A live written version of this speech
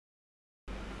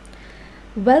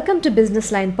Welcome to Business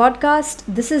Line Podcast.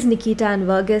 This is Nikita and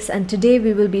Vargas, and today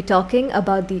we will be talking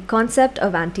about the concept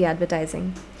of anti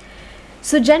advertising.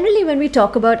 So, generally, when we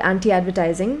talk about anti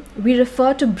advertising, we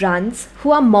refer to brands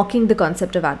who are mocking the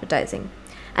concept of advertising.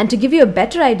 And to give you a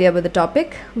better idea about the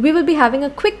topic, we will be having a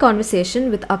quick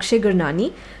conversation with Akshay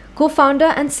Gurnani, co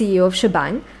founder and CEO of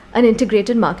Shebang, an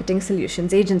integrated marketing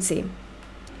solutions agency.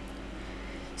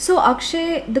 So,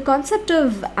 Akshay, the concept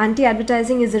of anti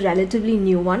advertising is a relatively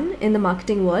new one in the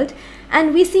marketing world,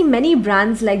 and we see many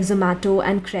brands like Zomato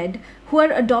and Cred who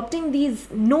are adopting these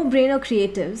no brainer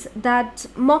creatives that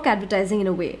mock advertising in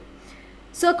a way.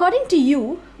 So, according to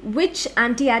you, which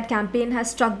anti ad campaign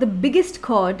has struck the biggest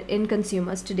chord in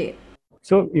consumers today?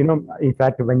 So, in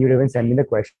fact, when you even sent me the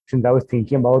questions, I was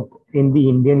thinking about in the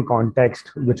Indian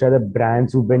context, which are the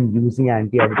brands who've been using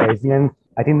anti-advertising. And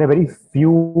I think there are very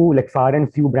few, like far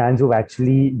and few brands who've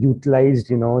actually utilized,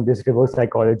 this reverse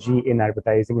psychology in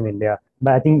advertising in India.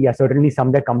 But I think, yeah, certainly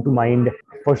some that come to mind.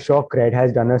 For sure, Cred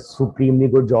has done a supremely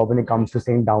good job when it comes to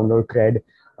saying download Cred.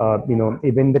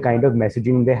 Even the kind of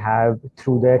messaging they have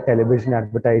through their television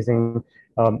advertising,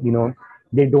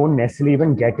 they don't necessarily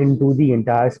even get into the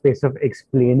entire space of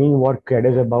explaining what cred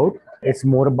is about. It's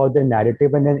more about the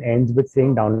narrative and then ends with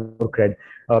saying download cred.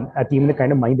 I think the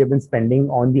kind of money they've been spending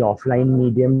on the offline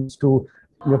mediums to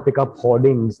pick up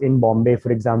hoardings in Bombay,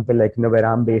 for example, like where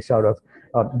I'm based out of.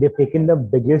 They've taken the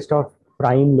biggest of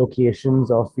prime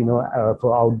locations of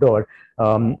for outdoor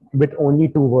with only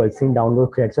two words saying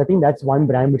download cred. So I think that's one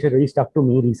brand which has really stuck to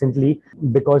me recently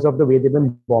because of the way they've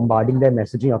been bombarding their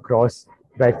messaging across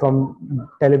right from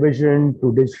television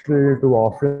to digital to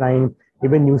offline.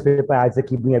 Even newspaper ads are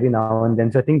keeping every now and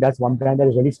then. So I think that's one brand that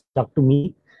has really stuck to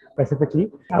me specifically.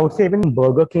 I would say even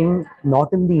Burger King,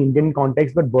 not in the Indian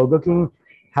context, but Burger King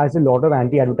has a lot of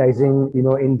anti-advertising,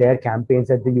 in their campaigns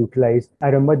that they utilize. I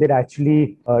remember they'd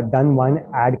actually done one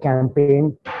ad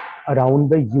campaign around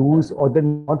the use or the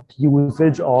not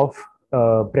usage of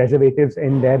preservatives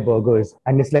in their burgers.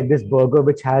 And it's like this burger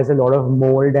which has a lot of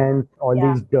mold and all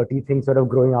these dirty things sort of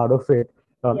growing out of it.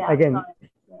 Again,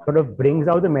 sort of brings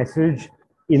out the message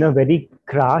in a very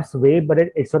crass way, but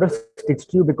it sort of sticks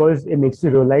to you because it makes you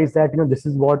realize that this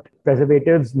is what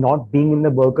preservatives not being in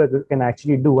the burger can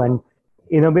actually do. And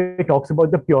in a way, it talks about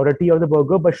the purity of the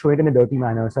burger, but show it in a dirty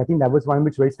manner. So I think that was one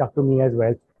which really stuck to me as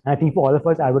well. And I think for all of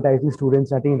us advertising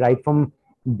students, I think right from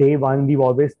day one, we've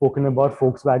always spoken about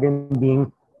Volkswagen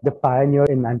being the pioneer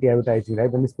in anti-advertising, right?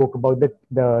 When we spoke about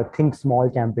the Think Small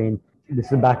campaign,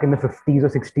 this is back in the 50s or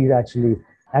 60s actually,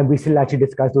 and we still actually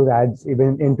discuss those ads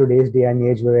even in today's day and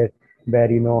age where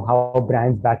how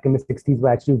brands back in the 60s were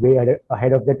actually way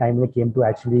ahead of the time when it came to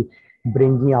actually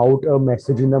bringing out a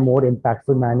message in a more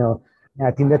impactful manner. And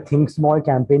I think the Think Small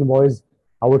campaign was,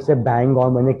 I would say, bang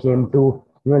on when it came to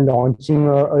launching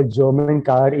a German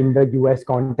car in the US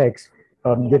context.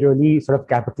 They really sort of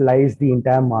capitalized the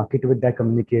entire market with their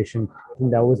communication. I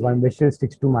think that was one which still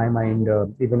sticks to my mind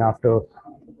even after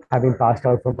having passed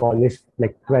out from college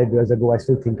like 12 years ago. I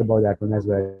still think about that one as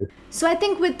well. So, I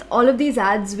think with all of these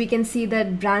ads, we can see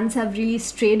that brands have really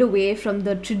strayed away from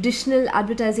the traditional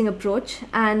advertising approach,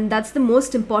 and that's the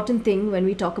most important thing when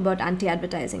we talk about anti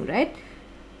advertising, right?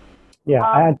 Yeah,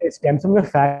 and it stems from the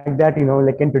fact that,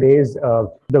 like in today's,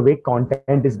 the way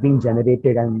content is being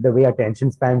generated and the way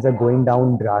attention spans are going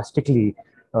down drastically.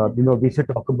 We should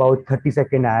talk about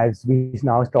 30-second ads. We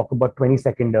now talk about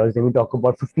 20-seconders. Then we talk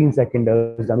about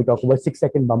 15-seconders. Then we talk about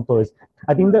 6-second bumpers.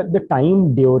 I think the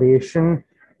time duration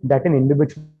that an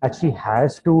individual actually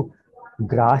has to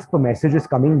grasp a message is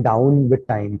coming down with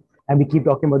time. And we keep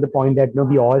talking about the point that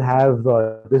we all have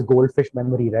this goldfish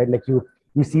memory, right? Like you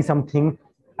see something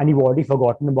and you've already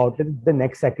forgotten about it the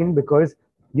next second because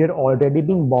you're already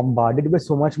being bombarded with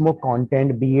so much more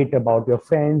content, be it about your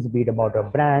friends, be it about a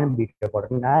brand, be it about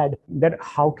an ad, that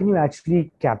how can you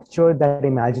actually capture that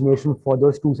imagination for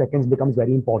those 2 seconds becomes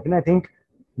very important. I think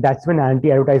that's when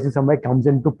anti-advertising somewhere comes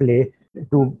into play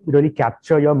to really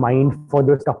capture your mind for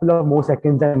those couple of more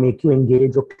seconds and make you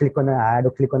engage or click on an ad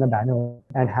or click on a banner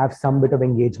and have some bit of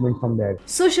engagement from there.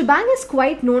 So, Shebang is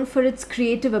quite known for its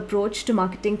creative approach to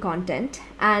marketing content.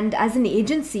 And as an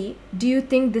agency, do you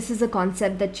think this is a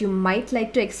concept that you might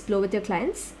like to explore with your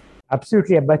clients?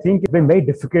 Absolutely. But I think it's been very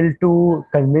difficult to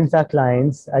convince our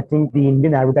clients. I think the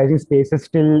Indian advertising space is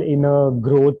still in a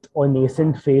growth or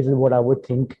nascent phase, is what I would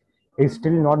think. Is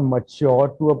still not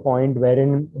mature to a point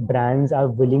wherein brands are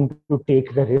willing to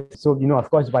take the risk. So, of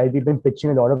course, while we've been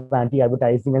pitching a lot of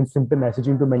anti-advertising and simple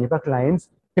messaging to many of our clients,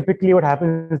 typically what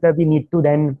happens is that we need to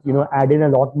then, add in a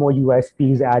lot more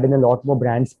USPs, add in a lot more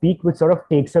brand speak, which sort of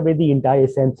takes away the entire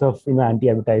essence of,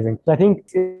 anti-advertising. So I think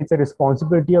it's a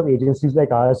responsibility of agencies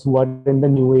like ours who are in the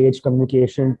new age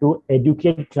communication to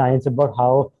educate clients about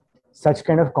how such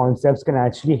kind of concepts can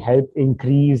actually help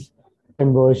increase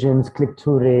conversions,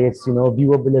 click-through rates,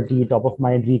 viewability, top of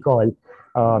mind recall.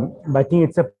 But I think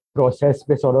it's a process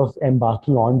we're sort of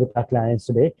embarking on with our clients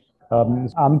today.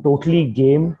 I'm totally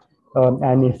game.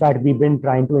 And in fact, we've been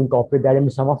trying to incorporate that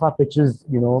into some of our pitches,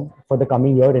 for the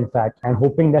coming year, in fact, and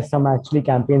hoping that some actually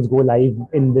campaigns go live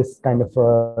in this kind of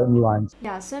nuance.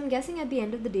 Yeah, so I'm guessing at the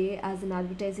end of the day, as an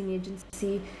advertising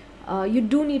agency, you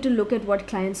do need to look at what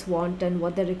clients want and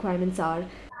what their requirements are.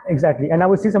 Exactly. And I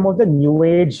would say some of the new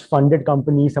age funded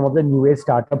companies, some of the new age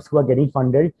startups who are getting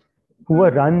funded, who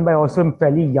are run by also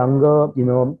fairly younger,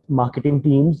 marketing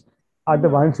teams, are the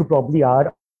ones who probably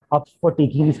are up for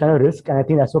taking these kind of risk. And I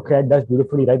think that's what Cred does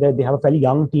beautifully, right? They have a fairly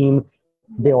young team.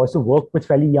 They also work with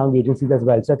fairly young agencies as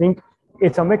well. So I think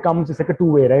it somewhere comes, it's like a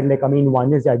two-way, right? Like, I mean,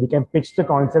 one is that we can pitch the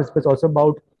concepts, but it's also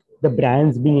about the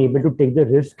brands being able to take the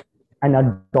risk and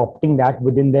adopting that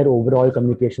within their overall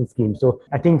communication scheme. So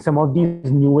I think some of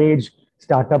these new age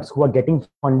startups who are getting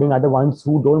funding are the ones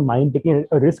who don't mind taking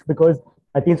a risk, because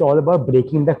I think it's all about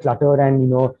breaking the clutter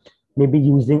and, maybe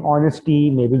using honesty,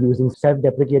 maybe using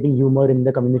self-deprecating humor in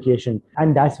the communication.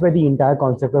 And that's where the entire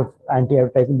concept of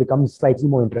anti-advertising becomes slightly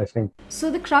more interesting.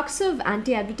 So, the crux of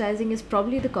anti advertising is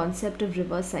probably the concept of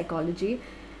reverse psychology.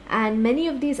 And many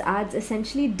of these ads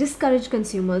essentially discourage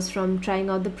consumers from trying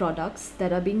out the products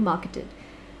that are being marketed.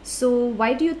 So,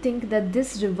 why do you think that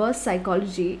this reverse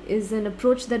psychology is an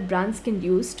approach that brands can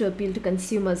use to appeal to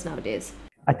consumers nowadays?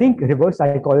 I think reverse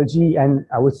psychology, and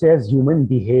I would say as human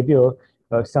behavior,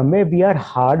 somewhere we are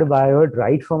hardwired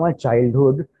right from our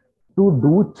childhood to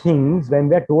do things when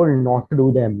we are told not to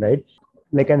do them, right?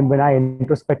 Like, and when I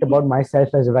introspect about myself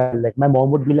as well, like my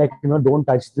mom would be like, don't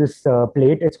touch this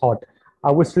plate, it's hot.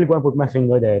 I would still go and put my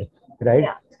finger there, right?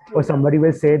 Yeah. Or somebody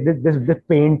will say this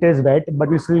paint is wet, but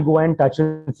we still go and touch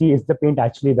and see is the paint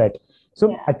actually wet.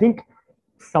 So yeah. I think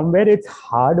somewhere it's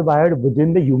hardwired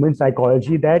within the human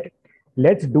psychology that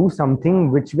let's do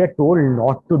something which we are told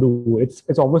not to do.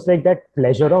 It's almost like that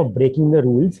pleasure of breaking the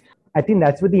rules. I think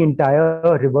that's where the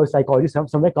entire reverse psychology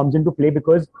somewhere comes into play,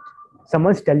 because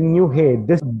someone's telling you, hey,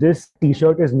 this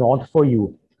t-shirt is not for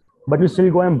you, but you still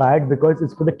go and buy it because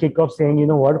it's for the kick of saying, you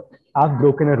know what, I've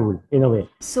broken a rule in a way.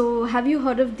 So, have you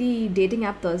heard of the dating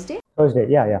app Thursday? Thursday,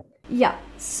 yeah. Yeah,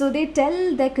 so they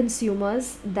tell their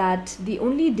consumers that the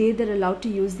only day they're allowed to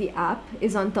use the app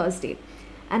is on Thursday.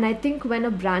 And I think when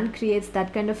a brand creates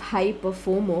that kind of hype or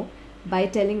FOMO by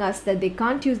telling us that they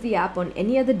can't use the app on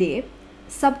any other day,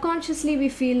 subconsciously we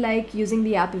feel like using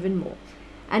the app even more.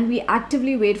 And we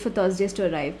actively wait for Thursdays to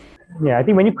arrive. Yeah, I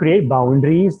think when you create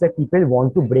boundaries, that people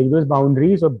want to break those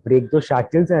boundaries or break those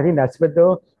shackles, and I think that's where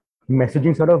the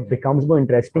messaging sort of becomes more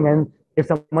interesting. And if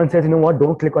someone says, you know what,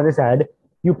 don't click on this ad,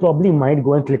 you probably might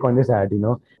go and click on this ad,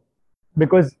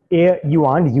 because A, you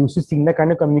aren't used to seeing that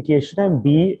kind of communication, and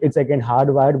B, it's again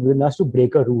hardwired within us to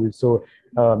break a rule. So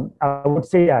I would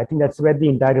say, yeah, I think that's where the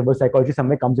entire reverse psychology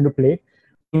somewhere comes into play.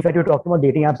 In fact, you're talking about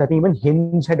dating apps. I think even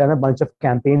Hinge had done a bunch of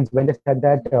campaigns when they said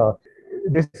that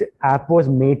this app was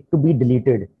made to be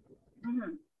deleted.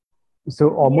 Mm-hmm. So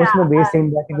almost in a way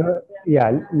saying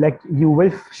that, like you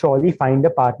will surely find a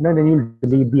partner, then you'll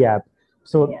delete the app.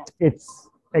 So it's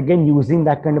again using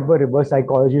that kind of a reverse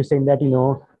psychology, saying that,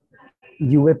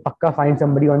 you will pakka find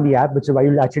somebody on the app, which is why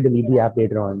you'll actually delete the app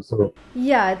later on. So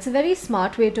yeah, it's a very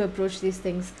smart way to approach these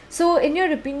things. So in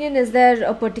your opinion, is there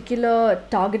a particular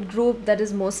target group that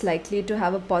is most likely to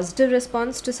have a positive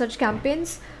response to such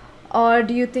campaigns? Or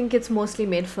do you think it's mostly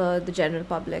made for the general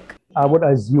public? I would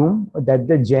assume that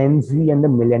the Gen Z and the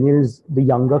millennials, the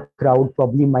younger crowd,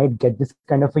 probably might get this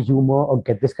kind of a humor or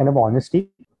get this kind of honesty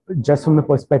just from the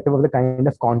perspective of the kind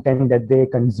of content that they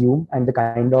consume and the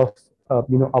kind of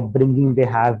upbringing they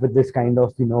have with this kind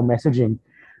of messaging.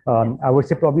 I would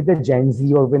say probably the Gen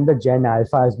Z or even the Gen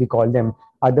Alpha, as we call them,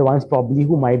 are the ones probably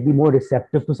who might be more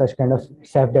receptive to such kind of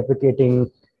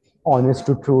self-deprecating, honest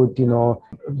to truth,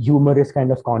 humorous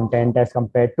kind of content as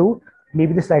compared to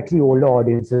maybe the slightly older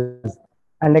audiences.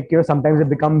 And like, sometimes it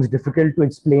becomes difficult to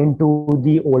explain to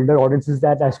the older audiences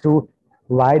that as to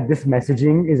why this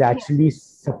messaging is actually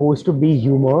supposed to be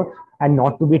humor and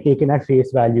not to be taken at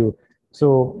face value.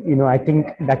 So, I think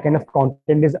that kind of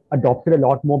content is adopted a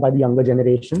lot more by the younger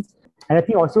generations. And I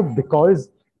think also because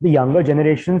the younger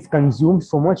generations consume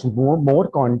so much more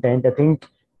content, I think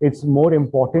it's more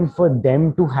important for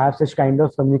them to have such kind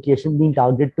of communication being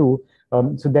targeted to,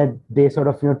 so that they sort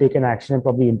of take an action and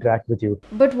probably interact with you.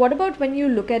 But what about when you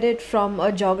look at it from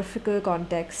a geographical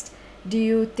context? Do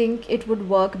you think it would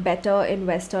work better in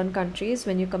Western countries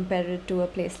when you compare it to a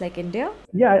place like India?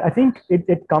 Yeah, I think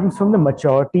it comes from the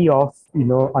maturity of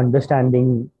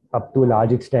understanding up to a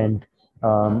large extent.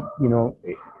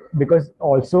 Because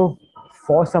also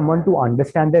for someone to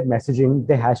understand their messaging,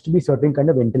 there has to be certain kind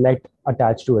of intellect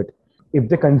attached to it. If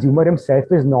the consumer himself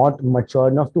is not mature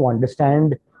enough to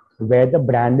understand where the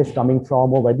brand is coming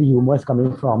from or where the humor is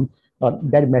coming from,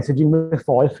 that messaging will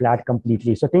fall flat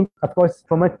completely. So I think, of course,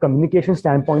 from a communication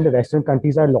standpoint, the Western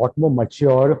countries are a lot more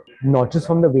mature, not just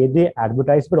from the way they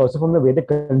advertise, but also from the way the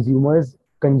consumers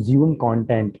consume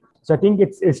content. So I think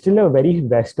it's still a very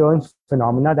Western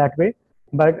phenomena that way.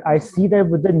 But I see that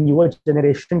with the newer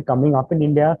generation coming up in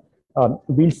India,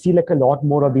 we'll see like a lot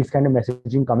more of these kind of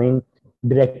messaging coming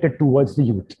directed towards the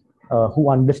youth, who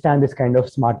understand this kind of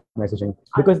smart messaging.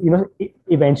 Because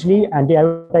eventually,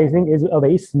 anti-advertising is a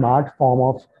very smart form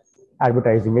of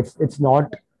advertising. It's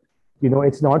not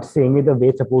saying it the way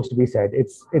it's supposed to be said.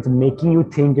 It's making you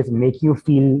think, it's making you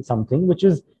feel something, which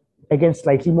is again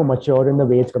slightly more mature in the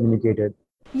way it's communicated.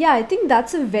 Yeah, I think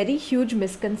that's a very huge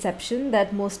misconception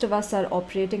that most of us are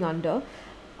operating under.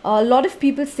 A lot of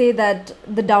people say that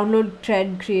the download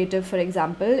thread creative, for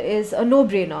example, is a no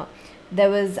brainer. There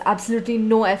was absolutely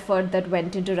no effort that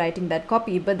went into writing that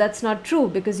copy, but that's not true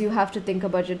because you have to think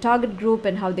about your target group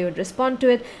and how they would respond to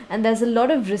it, and there's a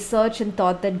lot of research and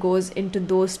thought that goes into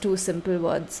those two simple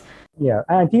words. Yeah,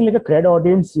 and I think like a cred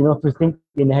audience, if you think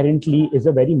inherently is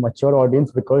a very mature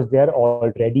audience because they are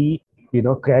already,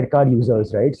 credit card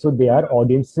users, right? So they are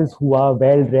audiences who are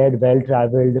well read, well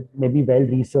traveled, maybe well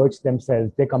researched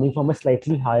themselves. They're coming from a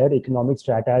slightly higher economic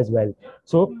strata as well.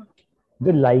 So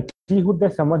the likelihood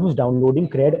that someone who's downloading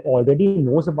cred already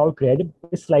knows about cred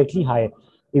is slightly high.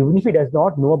 Even if he does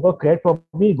not know about cred,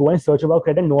 probably go and search about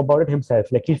cred and know about it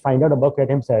himself. Like he'll find out about cred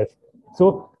himself.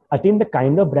 So I think the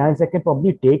kind of brands that can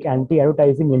probably take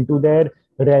anti-advertising into their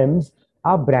realms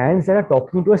are brands that are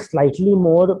talking to a slightly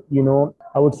more,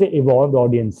 I would say evolved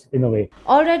audience in a way.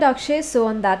 All right, Akshay. So,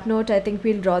 on that note, I think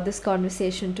we'll draw this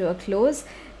conversation to a close.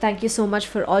 Thank you so much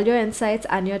for all your insights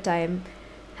and your time.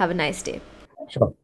 Have a nice day. Sure.